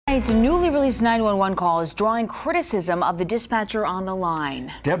Tonight's newly released 911 call is drawing criticism of the dispatcher on the line.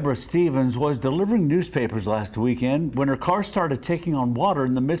 Deborah Stevens was delivering newspapers last weekend when her car started taking on water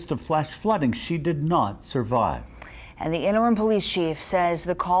in the midst of flash flooding. She did not survive. And the interim police chief says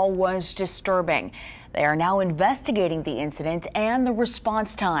the call was disturbing. They are now investigating the incident and the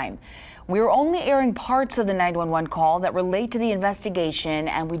response time. We are only airing parts of the 911 call that relate to the investigation,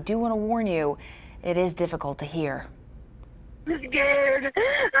 and we do want to warn you, it is difficult to hear. I'm scared.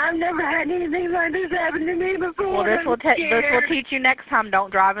 I've never had anything like this happen to me before. Well, this will teach you next time. Don't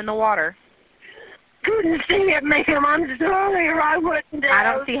drive in the water. Couldn't see it, ma'am. I'm sorry, or I wouldn't have. I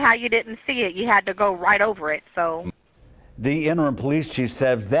don't see how you didn't see it. You had to go right over it. So. The interim police chief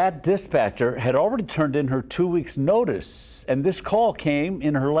says that dispatcher had already turned in her 2 weeks notice, and this call came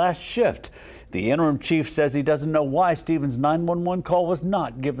in her last shift. The interim chief says he doesn't know why Stevens' 911 call was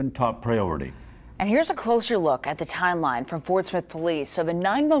not given top priority. And here's a closer look at the timeline from Fort Smith Police. So the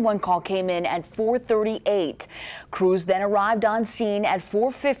 911 call came in at 4:38. Crews then arrived on scene at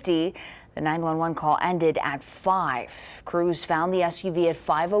 4:50. The 911 call ended at 5. Crews found the SUV at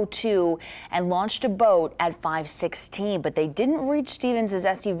 5:02 and launched a boat at 5:16, but they didn't reach Stevens'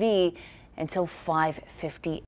 SUV until 5:58.